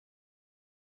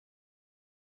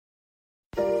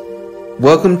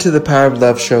Welcome to the Power of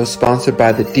Love show, sponsored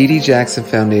by the D.D. Jackson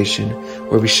Foundation,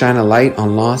 where we shine a light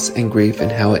on loss and grief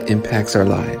and how it impacts our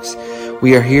lives.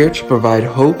 We are here to provide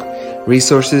hope,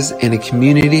 resources, and a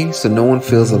community so no one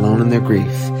feels alone in their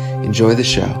grief. Enjoy the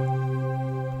show.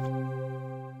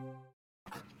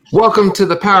 Welcome to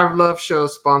the Power of Love show,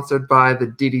 sponsored by the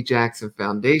D.D. Jackson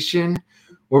Foundation,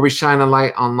 where we shine a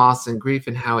light on loss and grief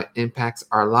and how it impacts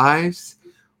our lives.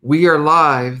 We are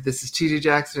live. This is T.J.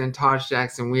 Jackson and Taj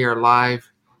Jackson. We are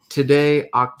live today,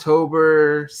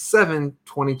 October 7th,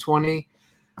 2020.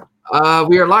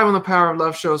 We are live on the Power of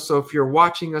Love show. So if you're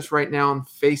watching us right now on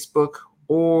Facebook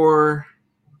or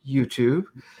YouTube,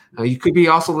 you could be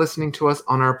also listening to us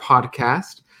on our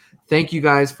podcast. Thank you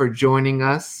guys for joining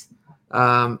us.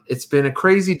 It's been a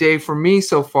crazy day for me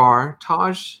so far.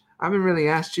 Taj, I haven't really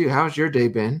asked you. How's your day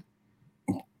been?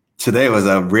 Today was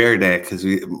a rare day because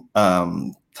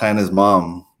Tina's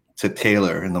mom took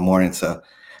Taylor in the morning, so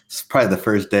it's probably the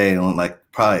first day in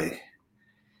probably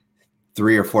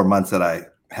 3 or 4 months that I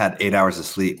had 8 hours of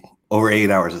sleep, over 8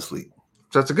 hours of sleep.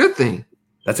 So that's a good thing.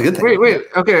 That's a good thing. Wait.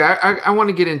 Okay, I want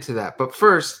to get into that, but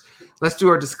first, let's do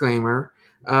our disclaimer.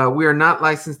 We are not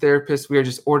licensed therapists. We are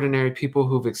just ordinary people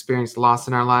who've experienced loss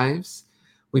in our lives.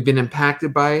 We've been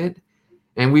impacted by it,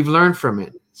 and we've learned from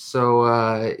it. So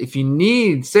if you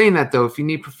need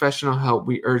professional help,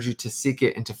 we urge you to seek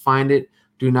it and to find it.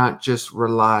 Do not just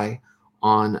rely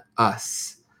on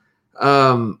us.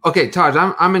 Okay, Taj,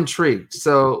 I'm intrigued.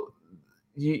 So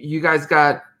you guys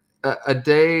got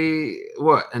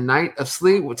a night of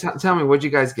sleep? Tell me, what'd you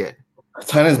guys get?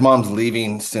 Tina's mom's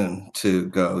leaving soon to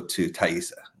go to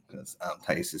Thaisa because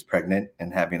Thaisa is pregnant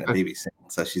and having a baby soon.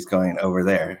 So she's going over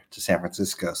there to San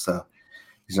Francisco. So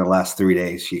these are the last 3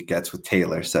 days she gets with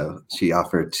Taylor. So she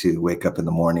offered to wake up in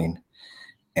the morning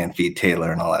and feed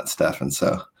Taylor and all that stuff. And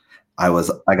so I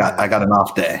got an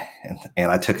off day and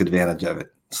I took advantage of it.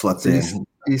 Slept in.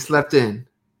 You slept in?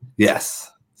 Yes.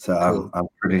 So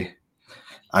cool.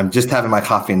 I'm just having my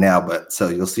coffee now, but so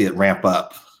you'll see it ramp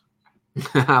up.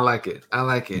 I like it.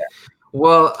 Yeah.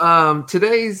 Well,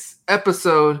 today's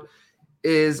episode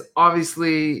is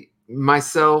obviously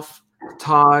myself,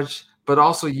 Taj, but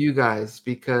also you guys,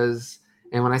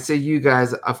 and when I say you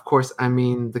guys, of course, I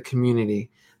mean the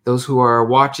community, those who are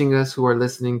watching us, who are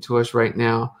listening to us right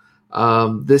now.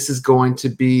 This is going to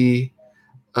be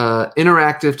an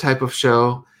interactive type of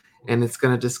show, and it's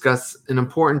going to discuss an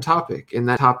important topic, and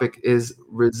that topic is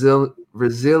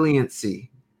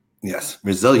resiliency. Yes,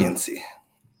 resiliency.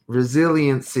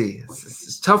 Resiliency.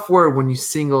 It's a tough word when you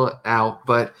single it out,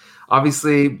 but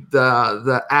obviously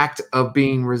the act of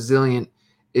being resilient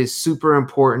is super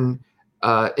important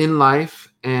in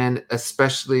life, and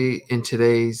especially in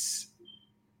today's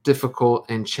difficult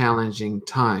and challenging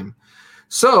time.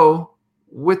 So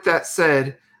with that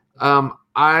said,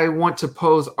 I want to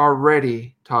pose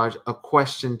already, Taj, a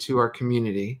question to our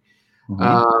community.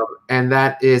 And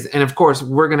that is, and of course,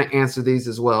 we're going to answer these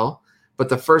as well. But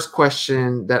the first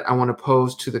question that I want to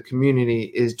pose to the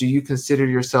community is, do you consider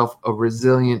yourself a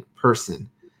resilient person?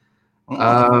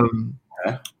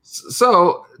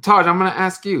 So, Taj, I'm going to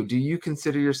ask you, do you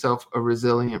consider yourself a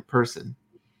resilient person?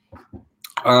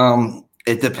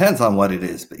 It depends on what it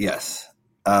is, but yes.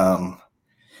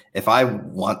 If I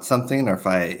want something, or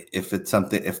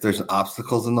if there's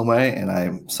obstacles in the way and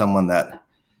I'm someone that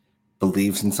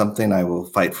believes in something, I will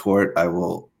fight for it. I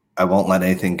won't let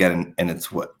anything get in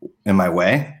my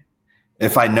way.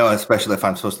 If I know, especially if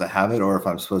I'm supposed to have it, or if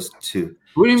I'm supposed to.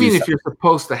 What do you mean if you're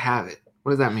supposed to have it?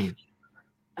 What does that mean?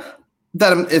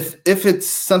 That if it's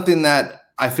something that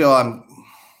I feel I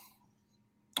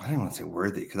don't want to say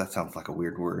worthy, because that sounds like a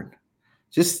weird word.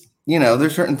 Just,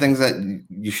 there's certain things that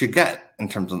you should get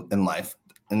in life,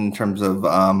 in terms of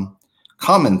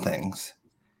common things.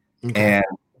 Okay.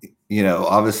 And,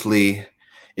 obviously,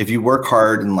 if you work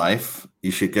hard in life,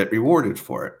 you should get rewarded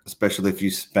for it, especially if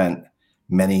you spent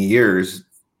many years,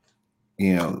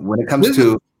 when it comes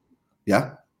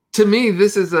yeah. To me,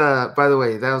 this is by the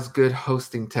way, that was good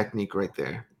hosting technique right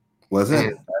there. Was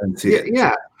it? I didn't see it.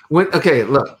 Yeah.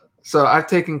 Look. So I've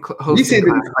taken hosting. You say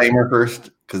the disclaimer first,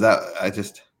 because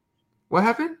What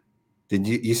happened? Did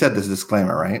you said this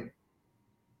disclaimer, right?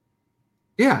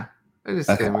 Yeah. A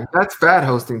disclaimer. Okay. That's bad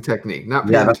hosting technique. Not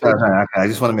that's okay. I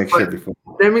just want to make sure before.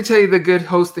 Let me tell you the good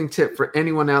hosting tip for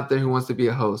anyone out there who wants to be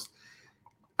a host.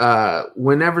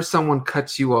 Whenever someone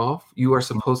cuts you off, you are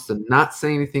supposed to not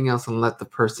say anything else and let the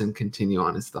person continue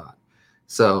on his thought.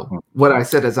 So what I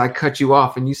said is, I cut you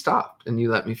off and you stopped and you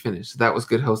let me finish. So that was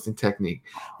good hosting technique.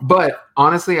 But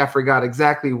honestly, I forgot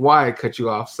exactly why I cut you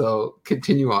off. So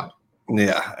continue on.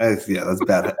 Yeah, that's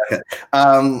bad.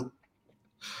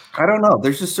 I don't know.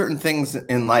 There's just certain things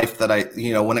in life that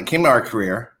when it came to our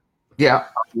career, Yeah.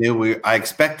 I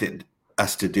expected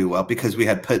us to do well because we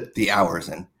had put the hours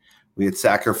in. We had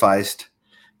sacrificed.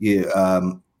 I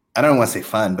don't want to say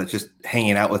fun, but just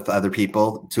hanging out with other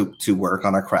people to work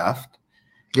on our craft.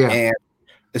 Yeah. And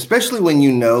especially when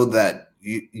you know that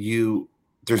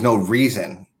there's no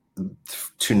reason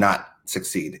to not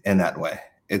succeed in that way.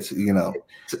 It's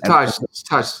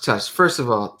Touch. First of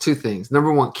all, two things.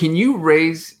 Number one, can you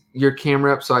raise your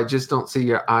camera up so I just don't see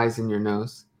your eyes and your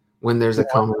nose when there's a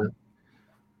comment?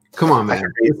 Come on, man.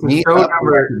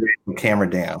 Camera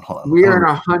down. Hold on. We are in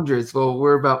our hundreds. Well,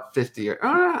 we're about 50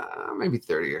 or maybe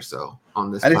 30 or so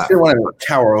on this. I just didn't want to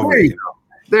tower over you.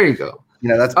 There you go.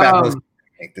 That's bad.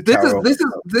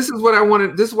 This is what I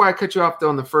wanted. This is why I cut you off though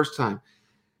on the first time,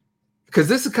 because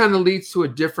this kind of leads to a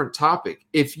different topic.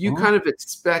 If you kind of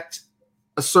expect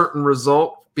a certain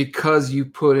result because you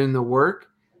put in the work,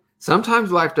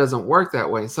 sometimes life doesn't work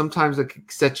that way. Sometimes it can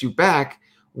set you back,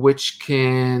 which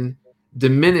can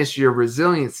diminish your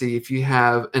resiliency if you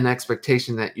have an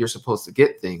expectation that you're supposed to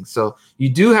get things. So you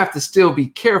do have to still be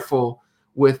careful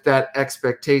with that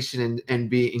expectation and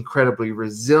be incredibly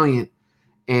resilient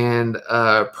and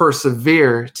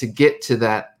persevere to get to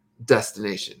that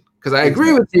destination. Because I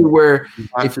agree with you where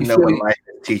if you know when life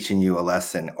is teaching you a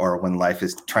lesson or when life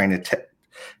is trying to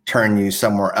turn you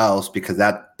somewhere else, because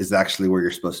that is actually where you're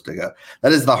supposed to go.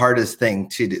 That is the hardest thing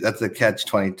to do. That's the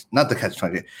catch-20, not the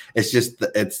catch-22. It's just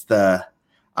I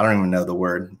don't even know the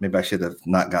word. Maybe I should have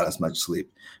not got as much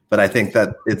sleep, but I think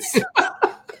that it's,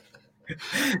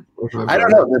 I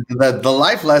don't know. The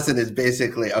life lesson is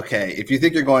basically, okay, if you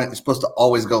think you're supposed to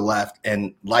always go left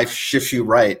and life shifts you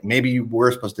right, maybe you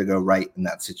were supposed to go right in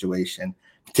that situation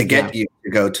to get you to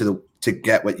go to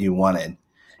get what you wanted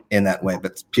in that way.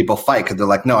 But people fight because they're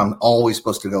like, no, I'm always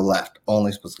supposed to go left,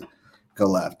 only supposed to go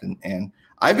left. And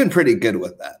I've been pretty good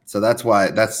with that. So that's why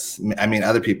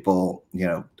other people,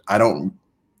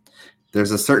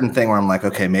 there's a certain thing where I'm like,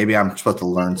 okay, maybe I'm supposed to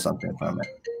learn something from it.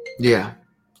 Yeah.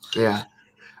 Yeah.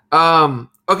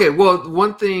 Okay. Well,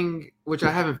 one thing which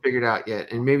I haven't figured out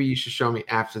yet, and maybe you should show me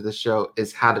after the show,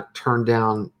 is how to turn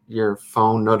down your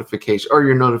phone notification or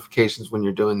your notifications when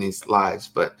you're doing these lives.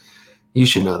 But you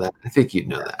should know that. I think you'd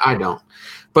know that. I don't.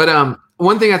 But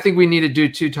one thing I think we need to do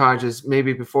too, Taj, is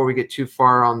maybe before we get too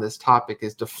far on this topic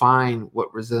is define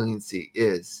what resiliency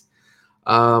is.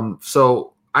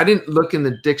 So I didn't look in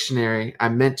the dictionary. I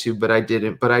meant to, but I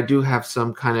didn't. But I do have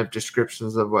some kind of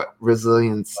descriptions of what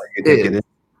resilience is.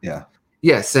 Yeah.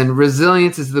 Yes, and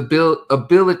resilience is the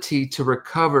ability to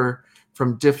recover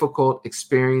from difficult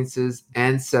experiences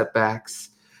and setbacks,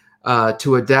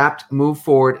 to adapt, move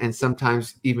forward, and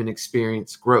sometimes even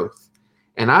experience growth.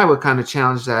 And I would kind of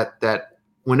challenge that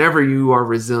whenever you are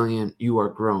resilient, you are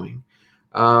growing.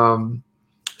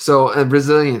 So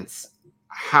resilience,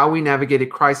 how we navigate a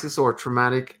crisis or a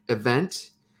traumatic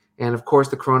event. And of course,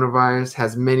 the coronavirus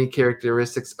has many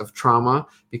characteristics of trauma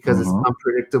because it's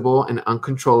unpredictable and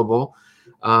uncontrollable.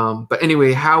 But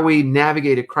anyway, how we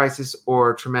navigate a crisis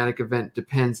or traumatic event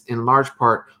depends in large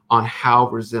part on how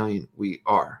resilient we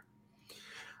are.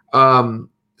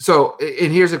 So,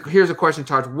 and here's a question,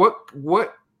 Taj.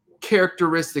 What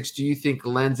characteristics do you think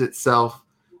lends itself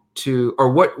to,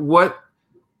 or what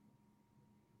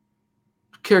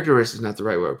characteristic is not the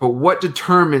right word, but what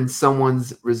determines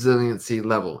someone's resiliency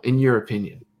level, in your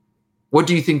opinion? What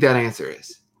do you think that answer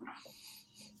is?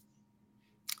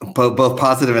 Both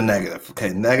positive and negative. Okay,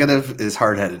 negative is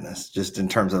hard-headedness, just in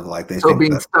terms of like they think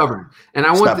being stubborn. And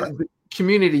I want the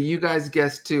community, you guys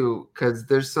guess too, because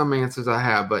there's some answers I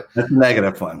have, but that's the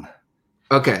negative one.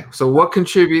 Okay, so what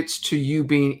contributes to you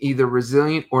being either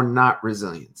resilient or not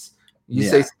resilience? You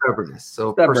say stubbornness.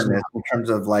 So stubbornness in terms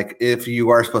of like if you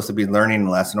are supposed to be learning a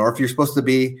lesson, or if you're supposed to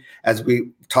be, as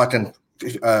we talked in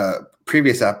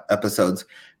previous episodes,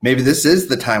 maybe this is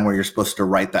the time where you're supposed to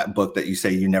write that book that you say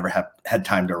you never have had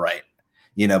time to write,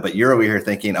 but you're over here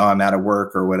thinking, oh, I'm out of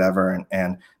work or whatever.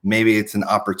 And maybe it's an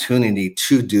opportunity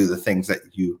to do the things that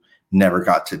you never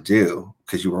got to do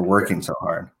because you were working so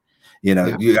hard. You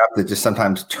have to just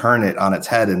sometimes turn it on its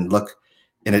head and look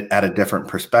in it at a different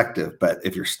perspective. But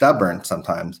if you're stubborn,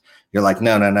 sometimes you're like,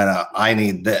 no, I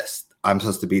need this. I'm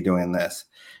supposed to be doing this.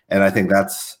 And I think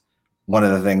that's one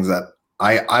of the things that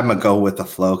I'm a go with the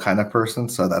flow kind of person.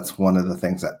 So that's one of the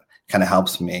things that kind of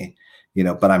helps me,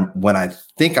 but when I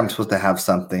think I'm supposed to have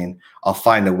something, I'll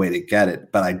find a way to get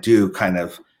it. But I do kind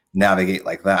of navigate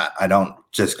like that. I don't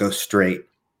just go straight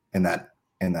in that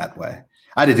way.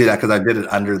 I had to do that because I did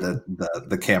it under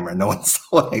the camera. No one saw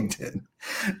what I did.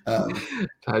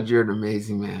 Todd, you're an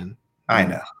amazing man. I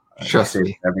know. Trust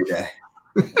me. Every day.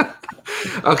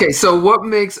 Okay, so what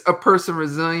makes a person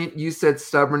resilient? You said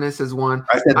stubbornness is one.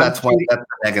 I said I'm that's one. That's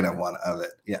the negative one of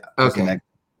it. Yeah. There's a okay. negative.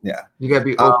 Yeah. You gotta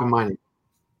be open-minded.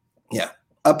 Yeah.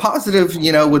 A positive,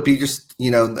 would be just,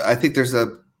 I think there's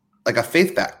a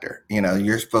faith factor.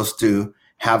 You're supposed to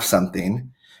have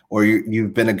something, or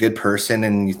you've been a good person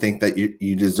and you think that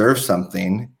you deserve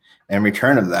something in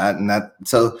return of that. And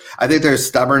so I think there's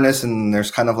stubbornness, and there's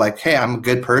kind of like, hey, I'm a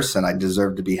good person. I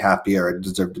deserve to be happy, or I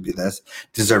deserve to be this,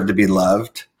 deserve to be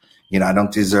loved. I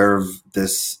don't deserve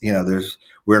this.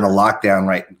 We're in a lockdown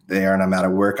right there and I'm out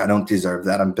of work. I don't deserve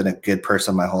that. I've been a good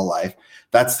person my whole life.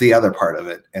 That's the other part of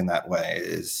it in that way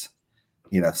is,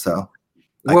 so.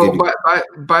 Well,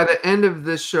 by the end of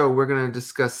this show, we're going to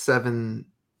discuss 7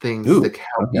 things that can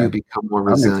help you become more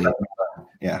resilient.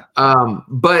 Yeah.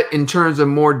 But in terms of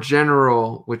more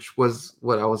general, which was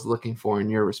what I was looking for in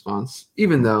your response,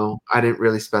 even though I didn't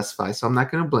really specify, so I'm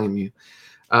not going to blame you.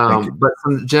 But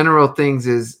some general things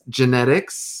is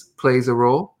genetics plays a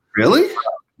role. Really?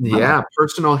 Yeah. Wow.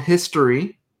 Personal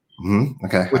history. Mm-hmm.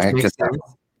 Okay. Which makes sense.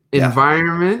 Yeah.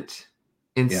 Environment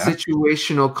and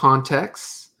situational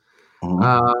context.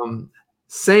 Mm-hmm.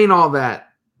 Saying all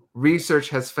that, research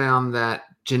has found that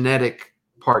genetic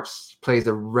parts plays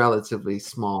a relatively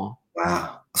small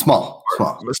role.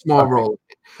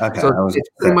 Okay. So it's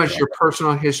pretty much your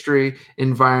personal history,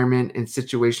 environment, and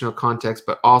situational context,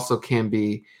 but also can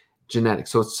be genetic.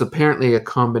 So it's apparently a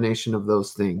combination of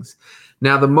those things.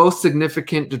 Now, the most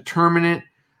significant determinant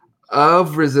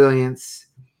of resilience,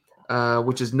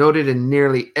 which is noted in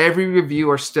nearly every review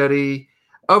or study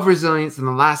of resilience in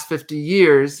the last 50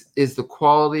 years, is the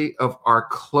quality of our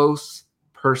close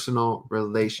personal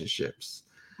relationships,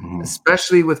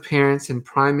 especially with parents and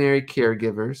primary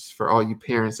caregivers. For all you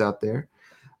parents out there,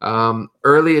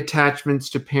 early attachments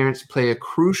to parents play a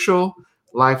crucial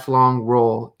lifelong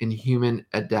role in human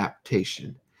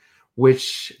adaptation,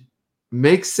 which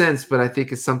makes sense, but I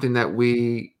think it's something that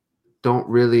we don't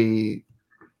really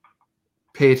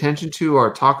pay attention to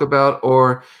or talk about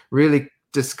or really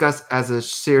discuss as a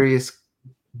serious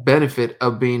benefit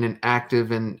of being an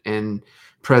active and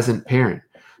present parent.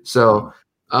 So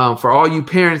for all you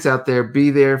parents out there,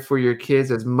 be there for your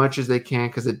kids as much as they can,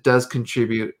 because it does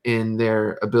contribute in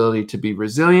their ability to be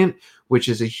resilient, which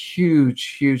is a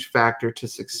huge, huge factor to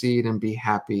succeed and be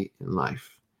happy in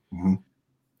life. Mm-hmm.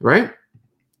 Right?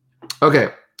 Okay.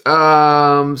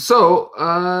 But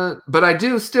I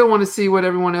do still want to see what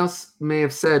everyone else may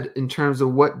have said in terms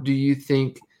of what do you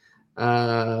think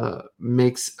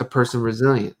makes a person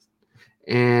resilient.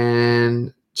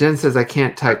 And Jen says, I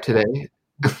can't type today.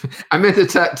 I meant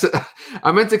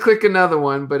to click another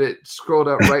one, but it scrolled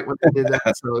up right when I did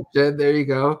that. So Jen, there you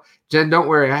go. Jen, don't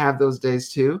worry. I have those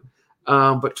days too.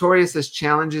 But Toria says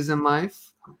challenges in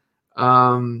life.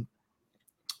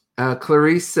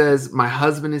 Clarice says, my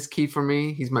husband is key for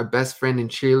me. He's my best friend and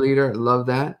cheerleader. I love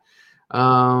that.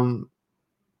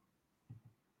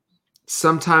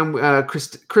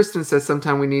 Kristen says,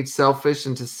 sometime we need selfish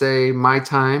and to say my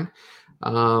time,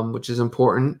 which is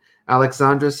important.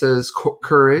 Alexandra says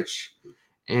courage.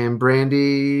 And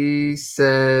Brandy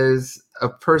says a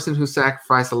person who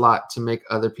sacrificed a lot to make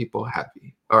other people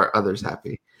happy or others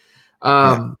happy.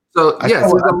 So yes,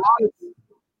 there's a lot of.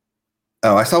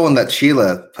 Oh, I saw one that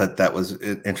Sheila put that was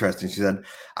interesting. She said,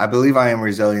 I believe I am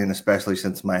resilient, especially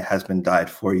since my husband died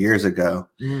 4 years ago.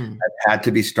 I've had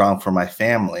to be strong for my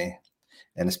family,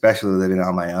 and especially living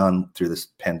on my own through this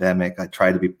pandemic. I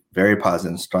try to be very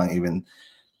positive and strong, even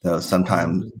though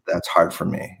sometimes that's hard for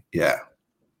me. Yeah.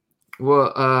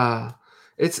 Well,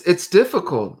 it's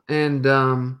difficult. And,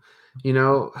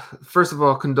 first of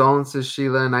all, condolences,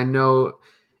 Sheila. And I know,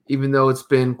 even though it's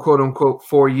been quote unquote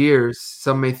 4 years,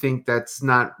 some may think that's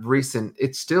not recent.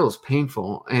 It still is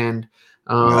painful. And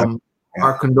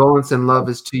our condolence and love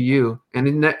is to you.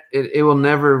 And it will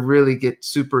never really get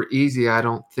super easy, I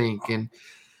don't think. And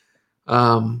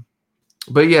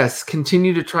but yes,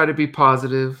 continue to try to be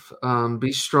positive,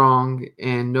 be strong,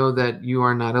 and know that you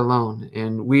are not alone.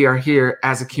 And we are here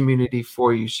as a community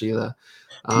for you, Sheila.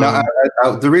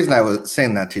 The reason I was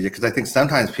saying that, TJ, because I think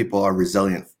sometimes people are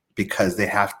resilient because they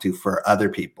have to for other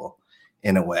people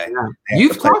in a way. Yeah.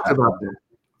 You've talked about that.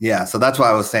 Yeah. So that's why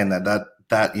I was saying that,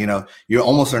 you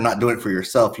almost are not doing it for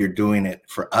yourself. You're doing it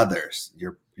for others.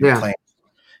 You're playing.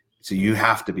 So you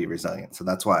have to be resilient. So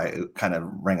that's why it kind of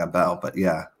rang a bell, but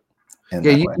yeah.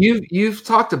 You've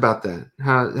talked about that,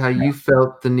 how you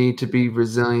felt the need to be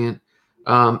resilient.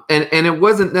 And it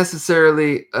wasn't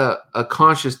necessarily a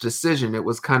conscious decision. It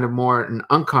was kind of more an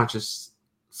unconscious,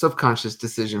 subconscious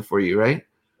decision for you, right?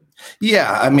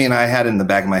 Yeah. I mean, I had in the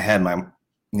back of my head,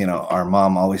 our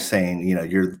mom always saying,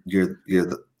 you're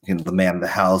the man of the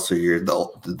house, or you're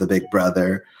the big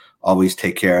brother, always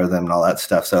take care of them and all that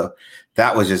stuff. So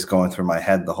that was just going through my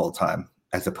head the whole time,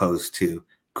 as opposed to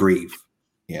grief.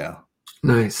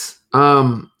 Nice.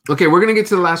 Okay, we're going to get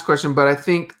to the last question, but I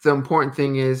think the important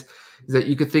thing is that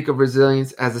you could think of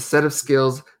resilience as a set of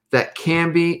skills that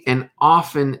can be and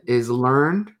often is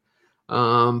learned.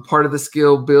 Part of the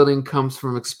skill building comes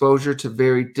from exposure to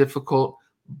very difficult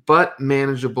but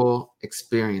manageable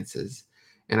experiences.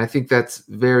 And I think that's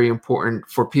very important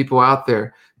for people out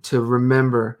there to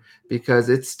remember, because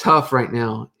it's tough right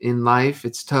now in life.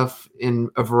 It's tough in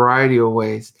a variety of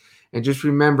ways. And just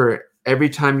remember, every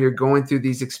time you're going through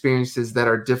these experiences that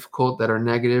are difficult, that are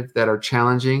negative, that are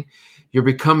challenging, you're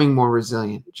becoming more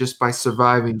resilient just by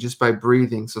surviving, just by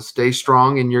breathing. So stay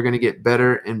strong, and you're going to get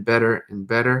better and better and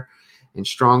better, and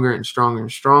stronger and stronger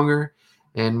and stronger,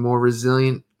 and more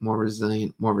resilient, more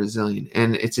resilient, more resilient.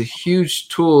 And it's a huge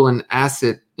tool and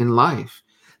asset in life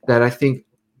that I think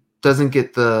doesn't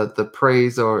get the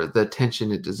praise or the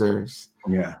attention it deserves.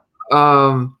 Yeah.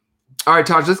 All right,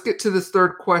 Taj, let's get to this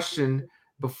third question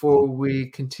before we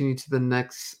continue to the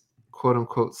next quote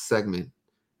unquote segment.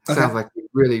 Sounds like we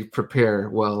really prepare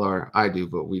well, or I do,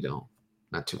 but we don't.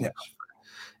 Not too much.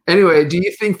 Anyway, do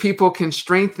you think people can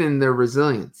strengthen their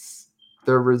resilience,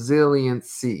 their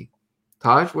resiliency?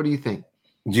 Taj, what do you think?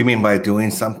 Do you mean by doing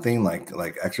something like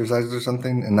exercise or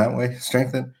something in that way,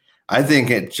 strengthen? I think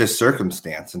it's just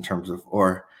circumstance in terms of,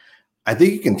 or I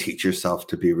think you can teach yourself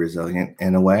to be resilient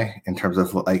in a way, in terms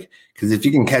of because if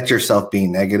you can catch yourself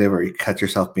being negative, or you catch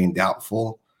yourself being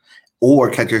doubtful, or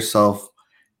catch yourself,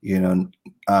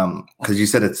 because you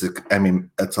said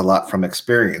it's a lot from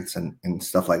experience and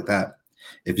stuff like that.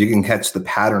 If you can catch the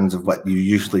patterns of what you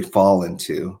usually fall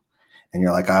into, and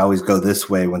you're like, I always go this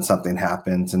way when something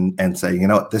happens, and say,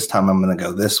 this time I'm going to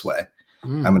go this way.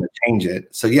 I'm going to change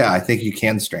it. So yeah, I think you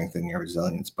can strengthen your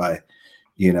resilience by,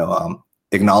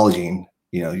 acknowledging,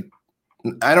 I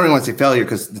don't even want to say failure,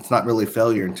 because it's not really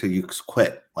failure until you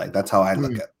quit. Like, that's how I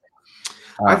look at it.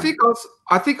 I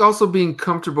think also being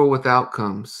comfortable with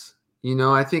outcomes.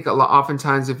 I think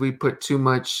oftentimes if we put too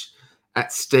much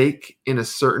at stake in a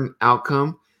certain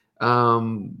outcome,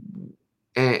 and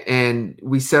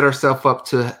we set ourselves up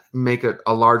to make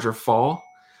a larger fall,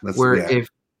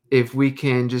 if we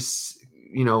can just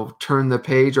turn the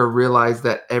page, or realize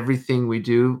that everything we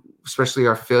do, especially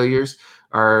our failures,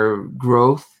 our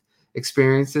growth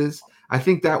experiences, I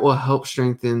think that will help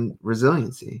strengthen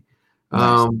resiliency.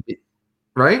 Nice.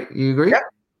 Right? You agree?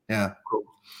 Yeah. Cool.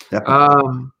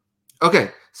 Definitely.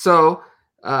 Okay. So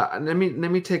let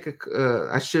me take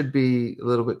I should be a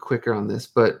little bit quicker on this,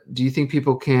 but do you think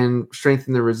people can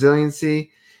strengthen their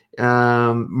resiliency?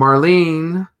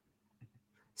 Marlene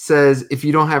says, if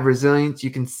you don't have resilience,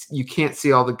 you can't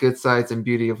see all the good sides and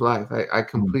beauty of life. I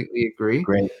completely agree.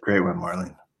 Great one,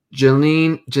 Marlene.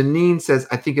 Janine says,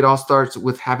 I think it all starts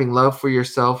with having love for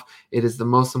yourself. It is the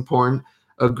most important.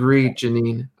 Agreed,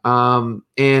 Janine.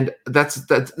 And this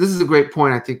is a great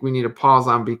point I think we need to pause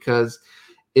on, because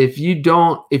if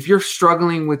you're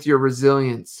struggling with your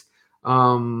resilience,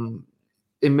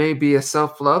 it may be a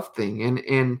self-love thing.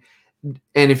 And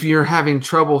if you're having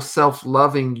trouble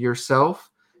self-loving yourself,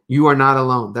 you are not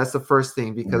alone. That's the first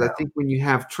thing, because I think when you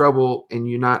have trouble and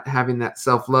you're not having that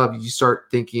self-love, you start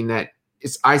thinking that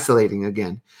it's isolating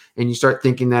again. And you start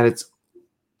thinking that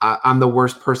I'm the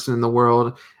worst person in the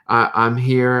world. I'm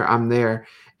here, I'm there.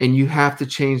 And you have to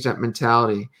change that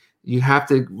mentality. You have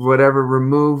to,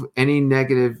 remove any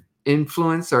negative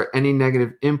influence or any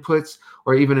negative inputs,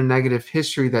 or even a negative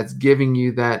history that's giving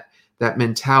you that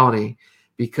mentality,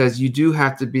 because you do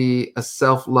have to be a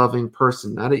self-loving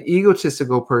person, not an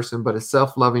egotistical person, but a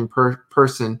self-loving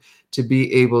person to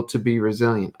be able to be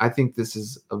resilient. I think this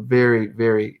is a very,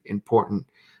 very important.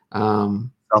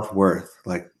 Self-worth,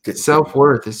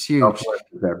 self-worth is huge. Self-worth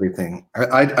is everything.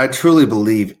 I truly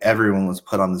believe everyone was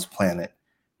put on this planet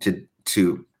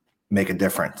to make a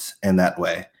difference in that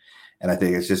way. And I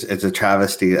think it's a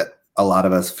travesty that a lot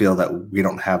of us feel that we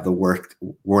don't have the work,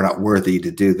 we're not worthy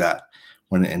to do that,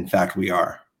 when in fact we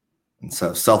are. And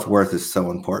so self-worth is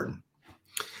so important.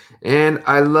 And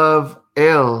I love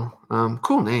Ale,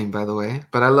 cool name, by the way,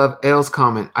 but I love Ale's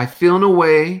comment. I feel in a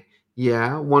way,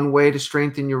 one way to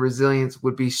strengthen your resilience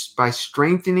would be by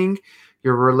strengthening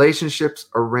your relationships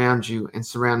around you and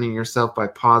surrounding yourself by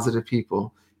positive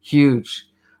people. Huge.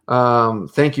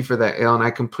 Thank you for that, Ale, and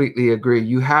I completely agree.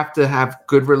 You have to have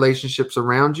good relationships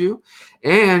around you,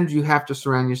 and you have to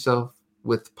surround yourself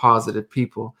with positive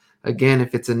people. Again,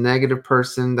 if it's a negative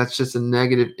person, that's just a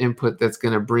negative input that's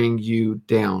going to bring you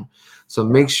down. So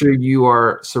make sure you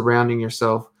are surrounding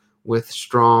yourself with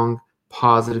strong,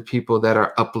 positive people that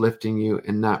are uplifting you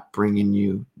and not bringing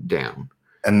you down.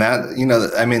 And that,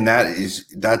 I mean,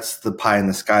 that's the pie in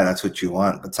the sky. That's what you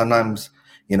want. But sometimes,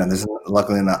 this is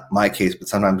luckily not my case, but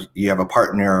sometimes you have a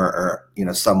partner or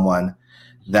someone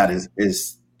that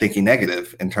is thinking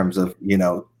negative in terms of,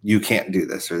 you can't do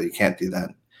this or you can't do that,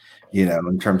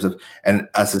 in terms of, and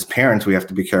us as parents, we have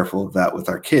to be careful of that with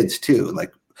our kids too.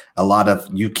 Like a lot of,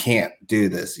 you can't do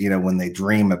this, when they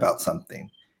dream about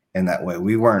something in that way.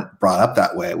 We weren't brought up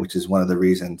that way, which is one of the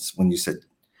reasons when you said,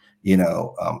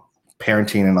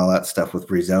 parenting and all that stuff with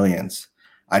resilience,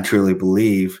 I truly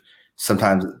believe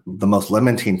sometimes the most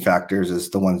limiting factors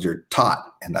is the ones you're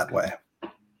taught in that way.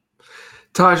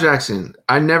 Taj Jackson,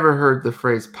 I never heard the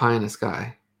phrase pie in the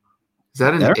sky. Is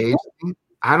that an age thing?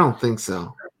 I don't think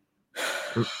so.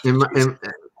 Yeah.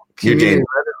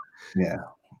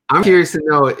 I'm curious to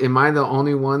know, am I the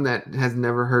only one that has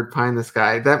never heard pie in the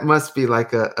sky? That must be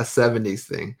like a 70s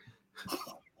thing.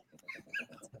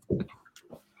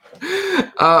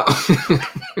 Of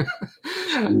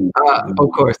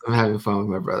course, I'm having fun with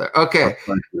my brother. Okay. Of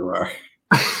course you are.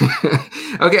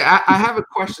 Okay, I have a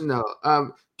question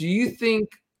though. Do you think,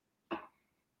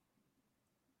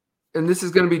 and this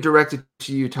is going to be directed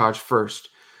to you, Taj, first,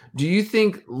 do you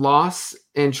think loss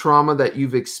and trauma that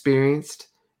you've experienced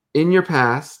in your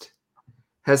past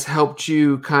has helped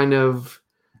you kind of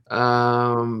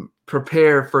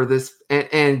prepare for this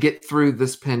and get through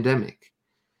this pandemic?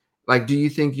 Like, do you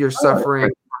think your suffering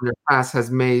from your past has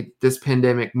made this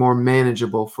pandemic more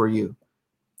manageable for you?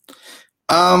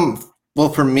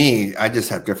 Well, for me, I just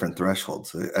have different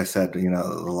thresholds. I said, the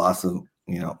loss of,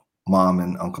 mom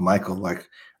and Uncle Michael,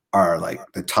 are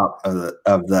the top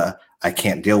of the I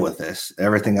can't deal with this.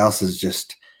 Everything else is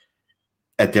just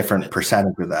a different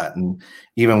percentage of that. And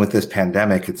even with this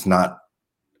pandemic, it's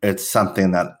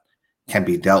something that can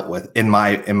be dealt with, in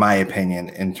my opinion,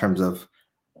 in terms of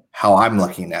how I'm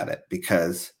looking at it.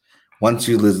 Because once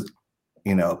you lose,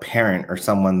 a parent or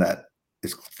someone that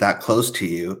is that close to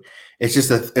you, it's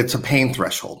just it's a pain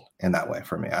threshold in that way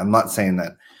for me. I'm not saying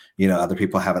that, other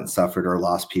people haven't suffered or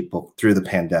lost people through the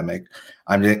pandemic.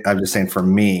 I'm just saying for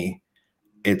me,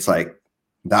 it's like,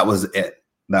 that was it.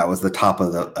 That was the top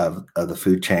of the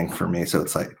food chain for me. So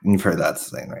it's like, you've heard that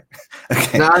saying, right?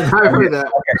 Okay. No, I've heard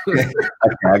that. Okay.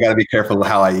 I got to be careful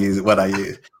how I use what I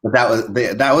use. But that was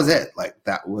it.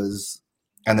 That was,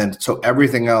 and then so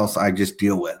everything else I just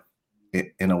deal with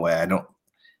in a way. I don't.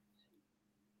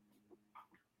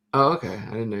 Oh, okay.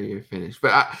 I didn't know you were finished,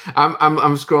 but I'm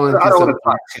scrolling. I don't want to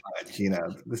talk too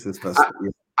much. This is supposed to be.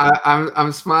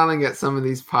 I'm smiling at some of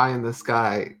these pie in the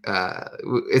sky.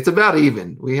 It's about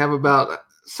even. We have about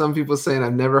some people saying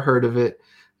I've never heard of it,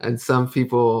 and some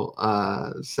people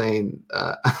saying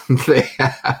they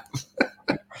have.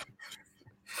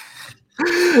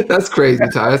 That's crazy,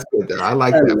 Ty. That's good though. I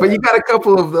like that. But you got a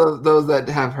couple of those that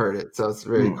have heard it, so it's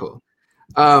very cool.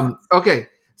 Okay,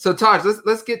 so Taj,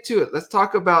 let's get to it. Let's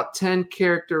talk about 10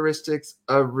 characteristics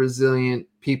of resilient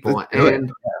people.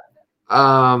 And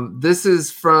this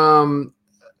is from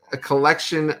a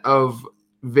collection of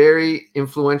very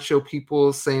influential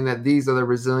people saying that these are the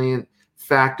resilient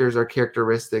factors or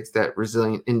characteristics that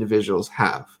resilient individuals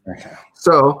have. Okay.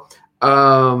 So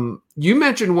you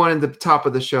mentioned one at the top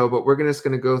of the show, but we're just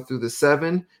going to go through the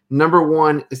 7. Number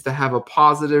 1 is to have a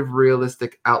positive,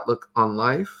 realistic outlook on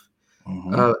life.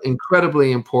 Mm-hmm.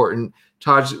 Incredibly important.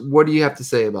 Taj, what do you have to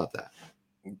say about that?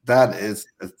 That is,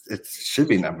 it should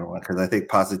be number 1, because I think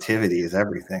positivity is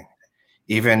everything.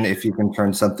 Even if you can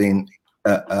turn something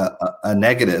a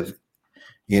negative,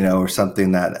 or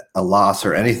something that a loss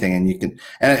or anything, and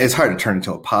it's hard to turn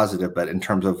into a positive, but in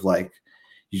terms of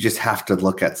you just have to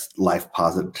look at life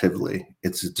positively.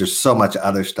 There's so much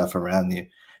other stuff around you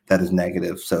that is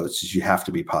negative, so it's just you have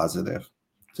to be positive.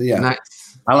 So yeah,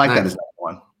 nice. I like that as number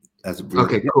 1.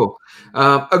 Okay, cool.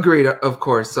 Agreed, of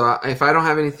course. So if I don't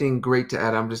have anything great to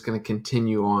add, I'm just going to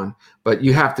continue on. But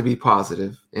you have to be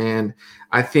positive. And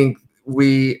I think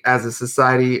we as a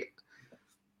society,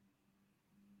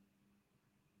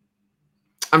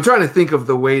 I'm trying to think of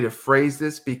the way to phrase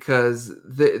this, because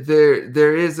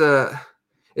there is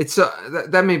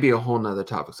that may be a whole nother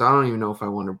topic. So I don't even know if I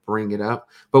want to bring it up,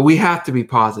 but we have to be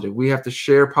positive. We have to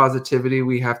share positivity.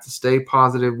 We have to stay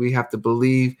positive. We have to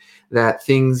believe that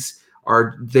things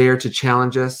are there to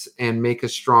challenge us and make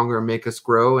us stronger and make us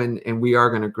grow. And we are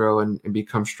going to grow and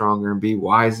become stronger and be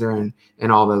wiser and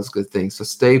all those good things. So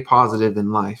stay positive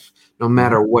in life, no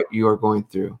matter what you are going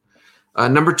through.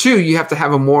 Number 2, you have to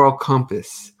have a moral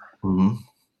compass. Mm-hmm.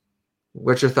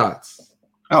 What's your thoughts?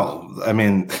 Oh, I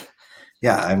mean,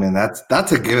 yeah, I mean,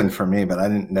 that's a given for me, but I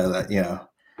didn't know that,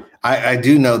 I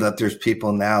do know that there's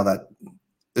people now that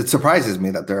it surprises me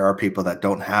that there are people that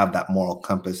don't have that moral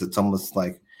compass. It's almost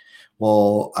like,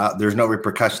 well, there's no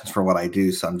repercussions for what I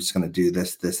do, so I'm just going to do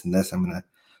this, this, and this. I'm going to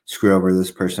screw over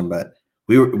this person. But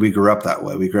we grew up that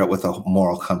way. We grew up with a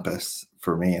moral compass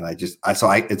for me, and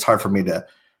it's hard for me to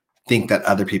think that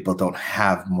other people don't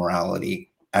have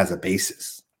morality as a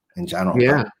basis in general.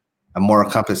 Yeah. But a moral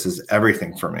compass is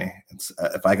everything for me. It's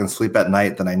if I can sleep at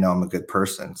night, then I know I'm a good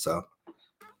person. So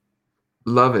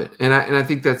Love it. And I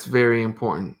think that's very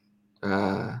important.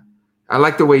 I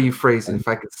like the way you phrase it. If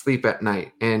I could sleep at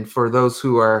night. And for those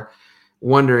who are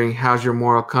wondering, how's your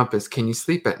moral compass? Can you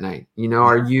sleep at night? You know,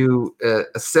 are you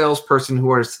a salesperson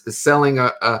who is selling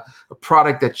a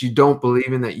product that you don't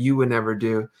believe in, that you would never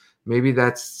do? Maybe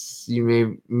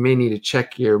you may need to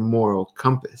check your moral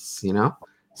compass, you know?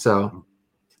 So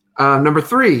number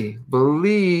 3,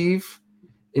 believe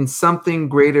in something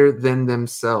greater than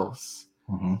themselves.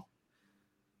 mm-hmm.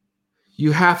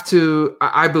 You have to,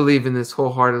 I believe in this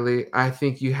wholeheartedly. I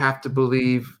think you have to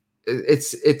believe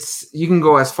you can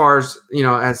go as far as, you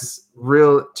know, as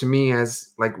real to me as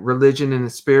like religion and a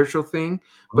spiritual thing,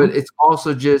 but it's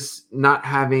also just not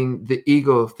having the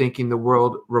ego of thinking the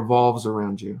world revolves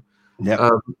around you,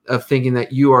 of thinking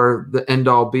that you are the end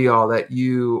all be all, that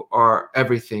you are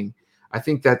everything. I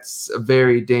think that's a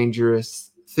very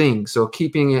dangerous thing. So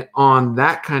keeping it on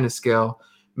that kind of scale,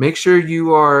 make sure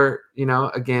you are, you know,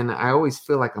 again, I always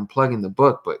feel like I'm plugging the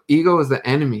book, but Ego is the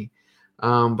Enemy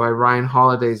by Ryan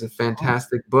Holiday is a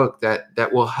fantastic book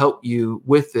that will help you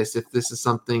with this if this is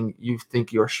something you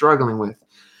think you're struggling with.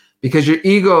 Because your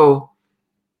ego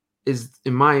is,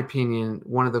 in my opinion,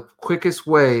 one of the quickest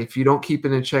way, if you don't keep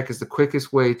it in check, is the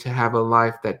quickest way to have a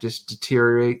life that just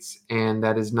deteriorates and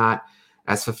that is not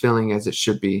as fulfilling as it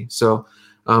should be. So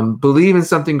believe in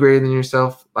something greater than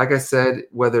yourself. Like I said,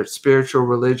 whether it's spiritual,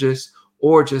 religious,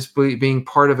 or just being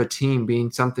part of a team,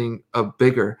 being something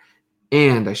bigger,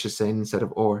 and I should say instead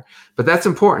of or. But that's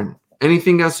important.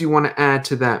 Anything else you want to add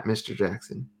to that, Mr.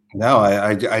 Jackson? No,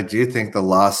 I do think the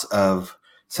loss of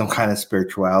some kind of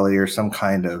spirituality or some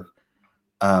kind of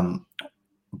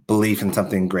belief in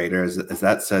something greater, as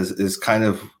that says, is kind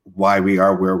of why we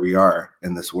are where we are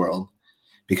in this world,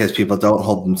 because people don't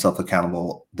hold themselves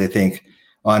accountable. They think,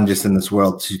 oh, I'm just in this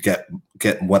world to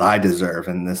get what I deserve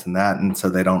and this and that. And so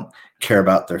they don't care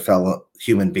about their fellow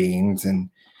human beings, and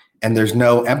there's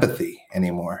no empathy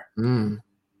anymore.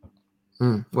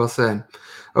 Well said.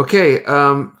 Okay.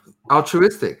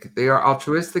 Altruistic. They are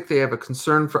altruistic. They have a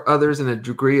concern for others and a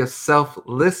degree of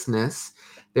selflessness.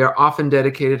 They are often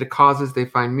dedicated to causes they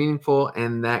find meaningful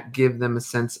and that give them a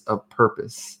sense of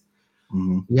purpose.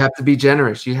 Mm-hmm. You have to be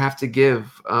generous. You have to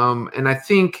give. And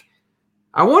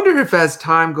I wonder if as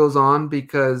time goes on,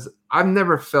 because I've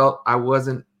never felt I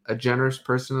wasn't a generous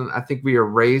person. I think we are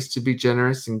raised to be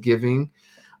generous and giving.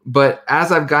 But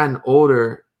as I've gotten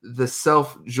older, the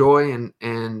self-joy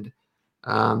and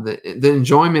the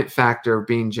enjoyment factor of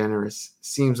being generous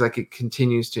seems like it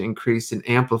continues to increase and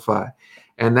amplify.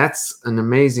 And that's an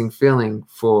amazing feeling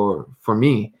for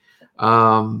me,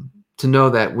 to know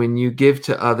that when you give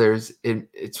to others,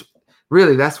 it's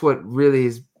really, that's what really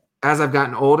is, as I've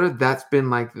gotten older, that's been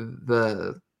like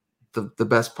the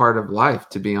best part of life,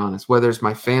 to be honest, whether it's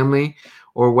my family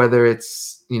or whether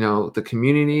it's, you know, the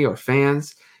community or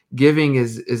fans. Giving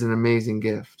is an amazing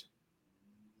gift.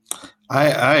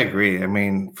 I agree. I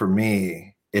mean, for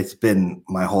me, it's been,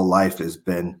 my whole life has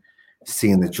been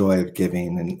seeing the joy of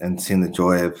giving and seeing the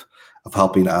joy of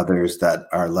helping others that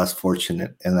are less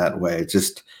fortunate in that way.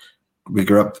 Just we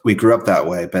grew up that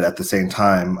way, but at the same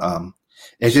time,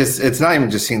 it's not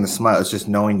even just seeing the smile. It's just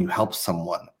knowing you help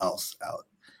someone else out.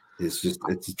 It's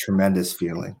a tremendous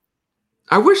feeling.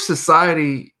 I wish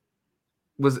society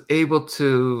was able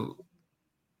to,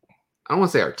 I don't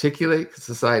want to say articulate, because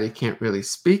society can't really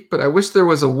speak, but I wish there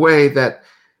was a way that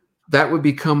would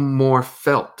become more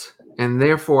felt. And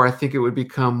therefore, I think it would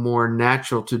become more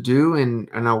natural to do, and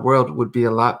our world would be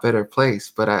a lot better place.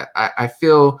 But I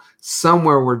feel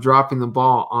somewhere we're dropping the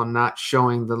ball on not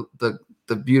showing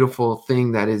the beautiful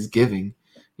thing that is giving,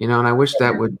 you know, and I wish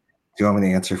that would. Do you want me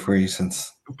to answer for you?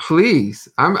 Since please,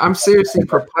 I'm seriously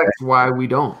perplexed why we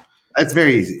don't. That's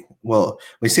very easy. Well,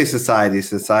 we say society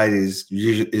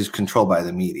is controlled by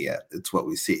the media. It's what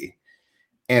we see.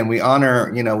 And we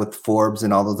honor, you know, with Forbes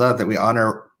and all those other, we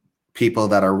honor people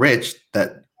that are rich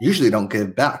that usually don't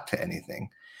give back to anything.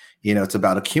 You know, it's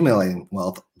about accumulating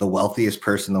wealth, the wealthiest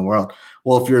person in the world.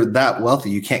 Well, if you're that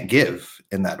wealthy, you can't give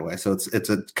in that way. So it's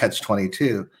a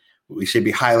catch-22. We should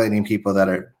be highlighting people that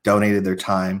are donated their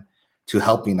time to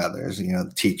helping others, you know,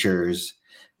 teachers,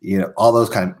 you know, all those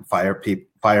kind of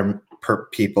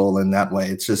people in that way.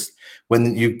 It's just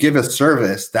when you give a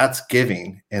service, that's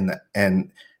giving,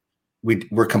 and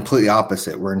we're completely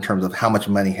opposite. We're in terms of how much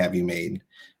money have you made,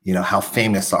 how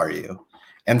famous are you,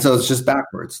 and so it's just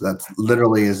backwards. That's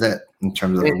literally is it in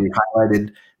terms of we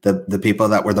highlighted the people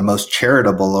that were the most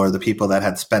charitable, or the people that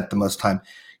had spent the most time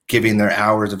giving their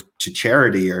hours to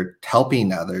charity or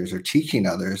helping others or teaching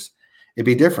others. It'd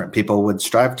be different. People would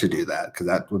strive to do that because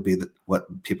that would be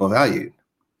what people valued.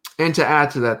 And to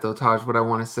add to that, though, Taj, what I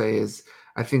want to say is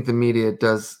I think the media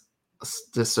does a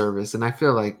disservice. And I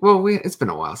feel like, well, it's been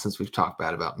a while since we've talked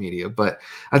bad about media, but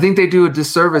I think they do a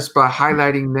disservice by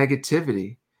highlighting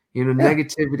negativity.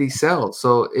 Negativity sells.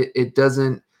 So it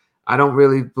doesn't, I don't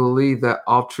really believe that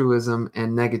altruism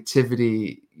and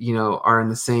negativity, are in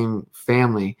the same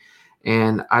family.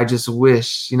 And I just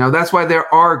wish, that's why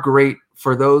there are great,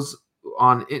 for those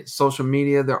on social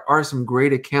media, there are some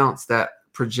great accounts that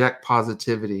project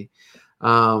positivity.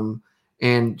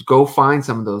 And go find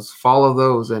some of those, follow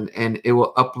those, and it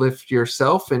will uplift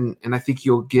yourself. And I think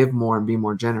you'll give more and be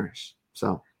more generous.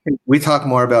 So we talk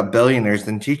more about billionaires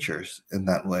than teachers in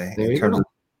that way, in terms of,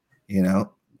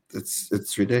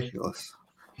 it's ridiculous.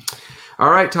 All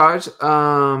right, Taj,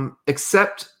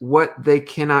 accept what they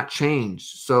cannot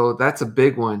change. So that's a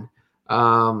big one.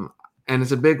 And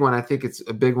it's a big one. I think it's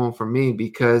a big one for me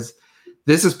because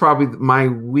this is probably my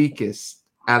weakest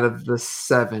out of the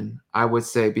 7, I would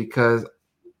say, because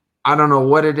I don't know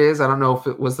what it is. I don't know if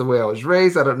it was the way I was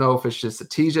raised. I don't know if it's just a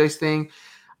TJ's thing.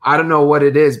 I don't know what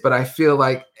it is, but I feel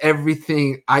like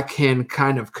everything I can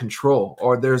kind of control,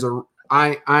 or I don't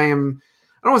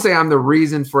want to say I'm the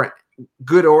reason for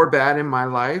good or bad in my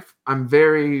life. I'm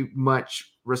very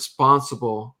much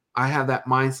responsible. I have that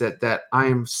mindset that I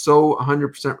am so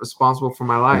 100% responsible for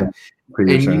my life.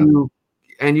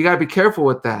 And you got to be careful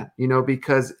with that,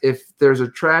 because if there's a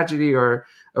tragedy or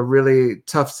a really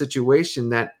tough situation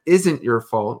that isn't your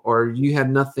fault or you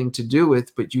had nothing to do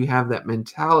with, but you have that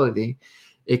mentality,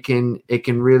 it can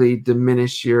really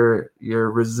diminish your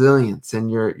resilience and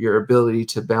your ability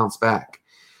to bounce back.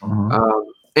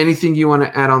 Anything you want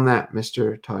to add on that,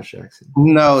 Mr. Taj Jackson?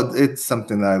 No, it's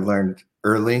something that I learned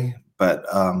early, but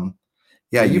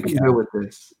you can deal with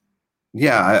this.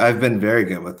 Yeah, I've been very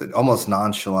good with it, almost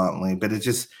nonchalantly, but it's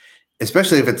just,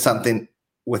 especially if it's something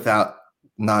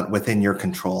not within your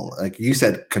control. Like you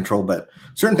said, control, but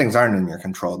certain things aren't in your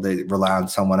control. They rely on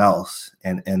someone else,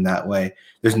 and in that way,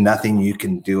 there's nothing you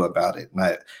can do about it.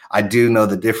 And I do know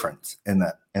the difference in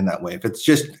that way. If it's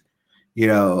just,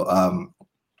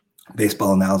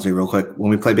 baseball analogy real quick. When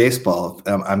we play baseball,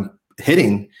 I'm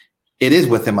hitting, it is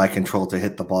within my control to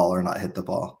hit the ball or not hit the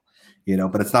ball.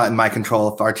 But it's not in my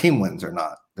control if our team wins or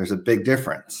not. There's a big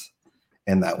difference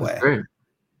in that way.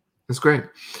 That's great.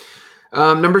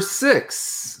 Number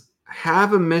 6,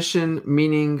 have a mission,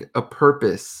 meaning a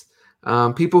purpose.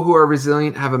 People who are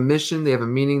resilient have a mission, they have a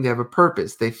meaning, they have a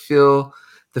purpose. They feel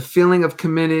the feeling of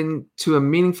committing to a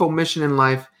meaningful mission in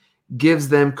life gives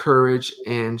them courage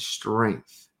and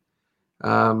strength.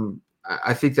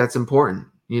 I think that's important.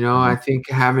 I think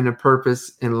having a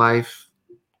purpose in life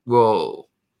will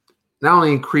not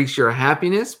only increase your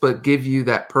happiness, but give you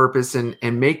that purpose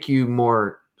and make you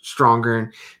more stronger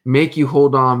and make you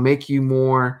hold on, make you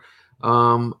more,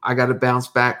 I got to bounce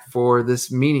back for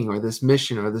this meaning or this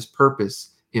mission or this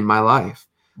purpose in my life.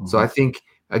 So I think,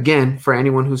 again, for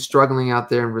anyone who's struggling out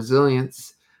there in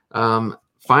resilience, find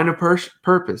a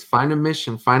purpose, find a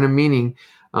mission, find a meaning.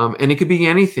 And it could be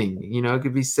anything, it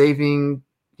could be saving,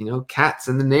 cats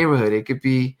in the neighborhood. It could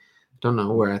be, don't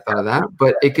know where I thought of that,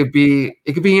 but it could be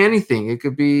anything. It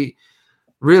could be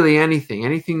really anything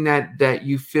that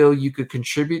you feel you could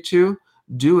contribute to,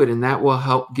 do it. And that will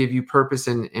help give you purpose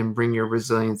and bring your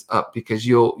resilience up, because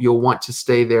you'll want to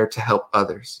stay there to help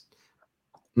others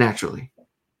naturally.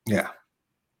 Yeah.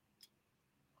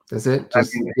 That's it.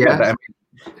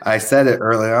 I said it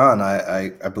early on.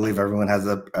 I believe everyone has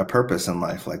a purpose in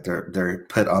life. Like they're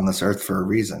put on this earth for a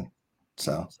reason.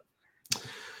 So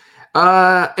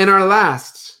and our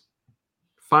last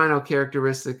final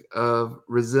characteristic of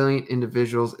resilient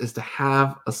individuals is to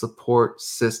have a support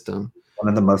system. One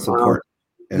of the most important.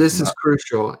 This is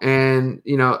crucial. And,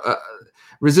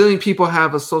 resilient people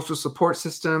have a social support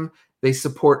system. They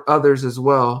support others as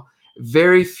well.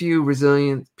 Very few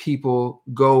resilient people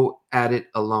go at it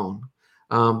alone.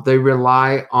 They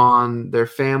rely on their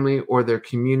family or their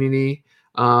community.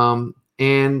 And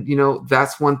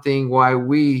that's one thing why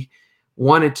we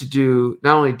wanted to do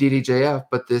not only DDJF,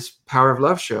 but this Power of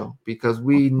Love show, because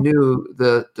we knew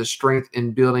the strength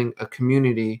in building a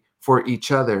community for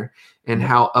each other and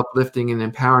how uplifting and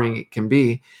empowering it can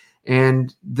be.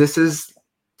 And this is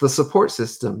the support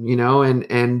system,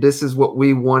 and this is what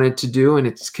we wanted to do, and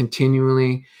it's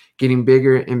continually getting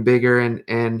bigger and bigger,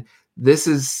 and this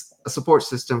is a support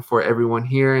system for everyone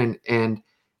here, and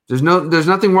there's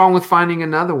nothing wrong with finding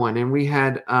another one. And we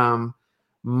had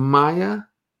Maya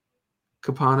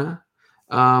Kapana.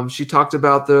 She talked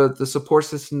about the support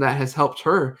system that has helped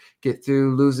her get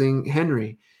through losing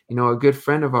Henry, a good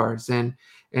friend of ours.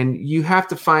 And you have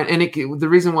to find, and the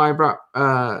reason why I brought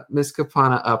Miss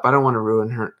Kapana up, I don't want to ruin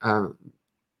her.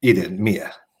 You did,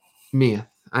 Mia.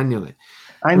 I knew it.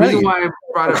 I The know reason you. why I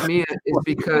brought up Mia is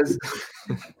because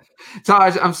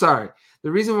Taj, I'm sorry.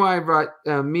 The reason why I brought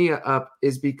Mia up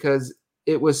is because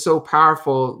it was so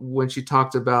powerful when she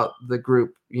talked about the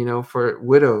group, for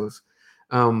widows.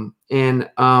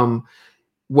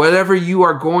 Whatever you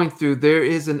are going through, there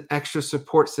is an extra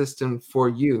support system for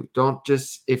you.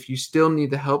 If you still need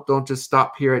the help, don't just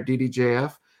stop here at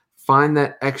DDJF. Find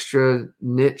that extra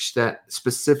niche, that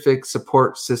specific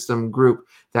support system group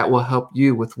that will help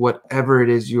you with whatever it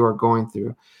is you are going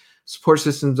through. Support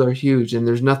systems are huge, and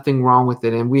there's nothing wrong with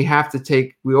it. And we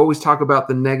always talk about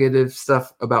the negative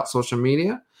stuff about social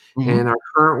media. Mm-hmm. And in our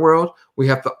current world, we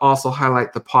have to also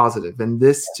highlight the positive. And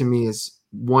this, to me, is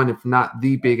one, if not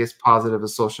the biggest positive of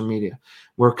social media.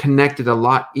 We're connected a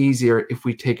lot easier if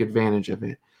we take advantage of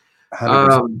it.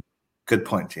 100%. Good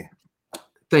point, T.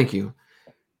 Thank you.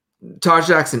 Taj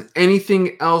Jackson,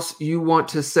 anything else you want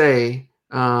to say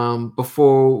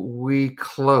before we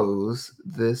close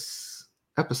this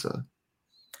episode?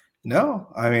 No,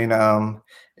 I mean,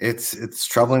 it's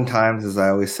troubling times, as I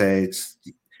always say.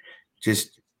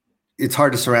 It's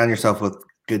hard to surround yourself with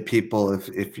good people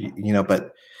if you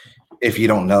but if you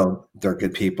don't know they're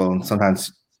good people, and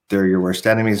sometimes they're your worst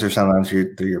enemies, or sometimes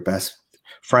they're your best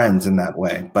friends in that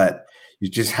way. But you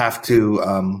just have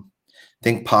to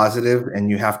think positive,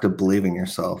 and you have to believe in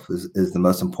yourself is the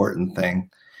most important thing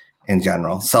in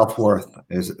general. Self-worth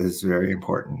is very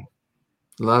important.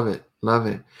 Love it.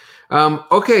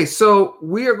 Okay, so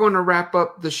we are going to wrap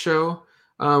up the show.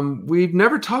 We've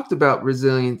never talked about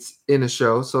resilience in a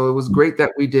show, so it was great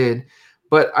that we did.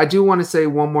 But I do want to say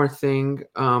one more thing,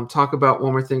 talk about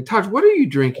one more thing. Taj, what are you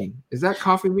drinking? Is that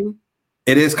coffee bean?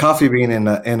 It is coffee bean in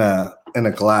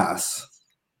a glass.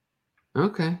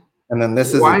 Okay. And then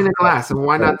this is why in a glass, and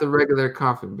why not the regular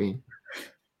coffee bean?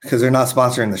 Because they're not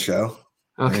sponsoring the show.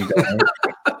 Okay.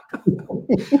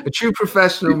 A true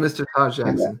professional, Mr. Taj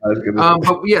Jackson.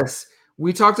 But yes,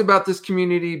 we talked about this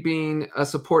community being a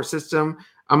support system.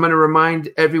 I'm going to remind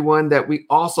everyone that we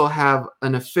also have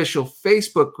an official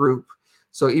Facebook group.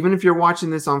 So even if you're watching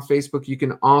this on Facebook, you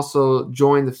can also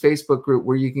join the Facebook group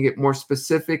where you can get more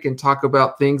specific and talk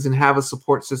about things and have a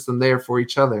support system there for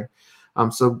each other.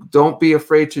 So don't be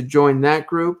afraid to join that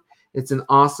group. It's an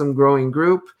awesome growing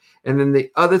group. And then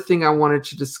the other thing I wanted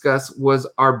to discuss was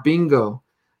our bingo,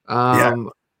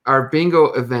 our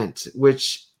bingo event,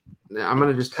 which I'm going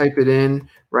to just type it in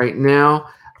right now.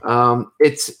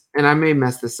 And I may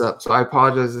mess this up, so I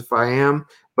apologize if I am,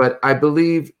 but I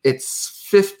believe it's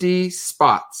 50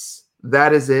 spots.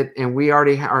 That is it. And we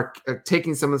already are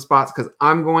taking some of the spots because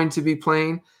I'm going to be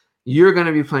playing. You're going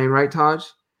to be playing, right, Taj?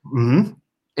 Mm-hmm.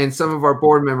 And some of our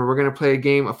board members, we're going to play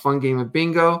a fun game of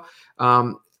bingo.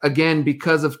 Again,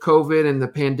 because of COVID and the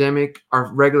pandemic,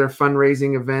 our regular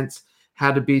fundraising events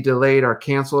had to be delayed or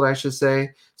canceled, I should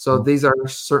say. So these are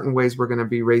certain ways we're going to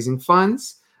be raising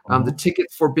funds. The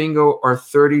tickets for bingo are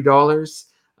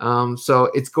 $30. So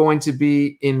it's going to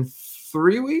be in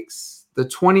 3 weeks, the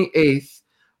 28th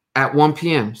at 1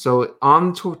 p.m. So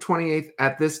on the 28th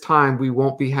at this time, we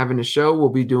won't be having a show. We'll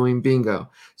be doing bingo.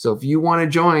 So if you want to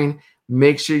join,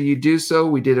 make sure you do so.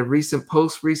 We did a recent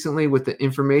post recently with the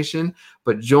information,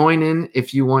 but join in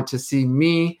if you want to see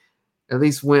me at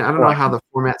least win. I don't know how the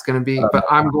format's going to be, but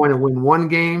I'm going to win one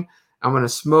game. I'm going to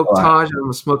smoke Taj. I'm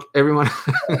going to smoke everyone.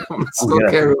 I'm going to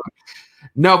smoke everyone.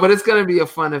 No, but it's going to be a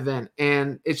fun event.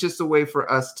 And it's just a way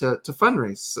for us to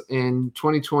fundraise in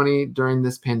 2020 during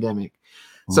this pandemic.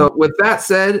 So with that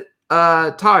said,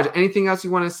 Taj, anything else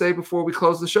you want to say before we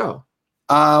close the show?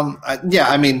 Yeah,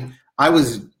 I mean,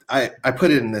 I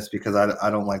put it in this because I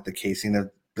don't like the casing of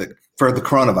for the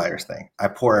coronavirus thing. I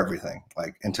pour everything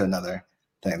into another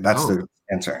thing. That's the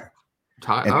answer.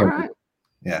 All right.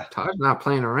 Yeah. Todd's not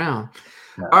playing around.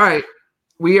 No. All right.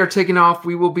 We are taking off.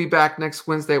 We will be back next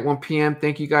Wednesday at 1 p.m.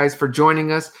 Thank you guys for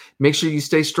joining us. Make sure you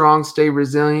stay strong, stay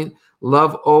resilient.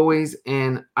 Love always,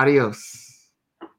 and adios.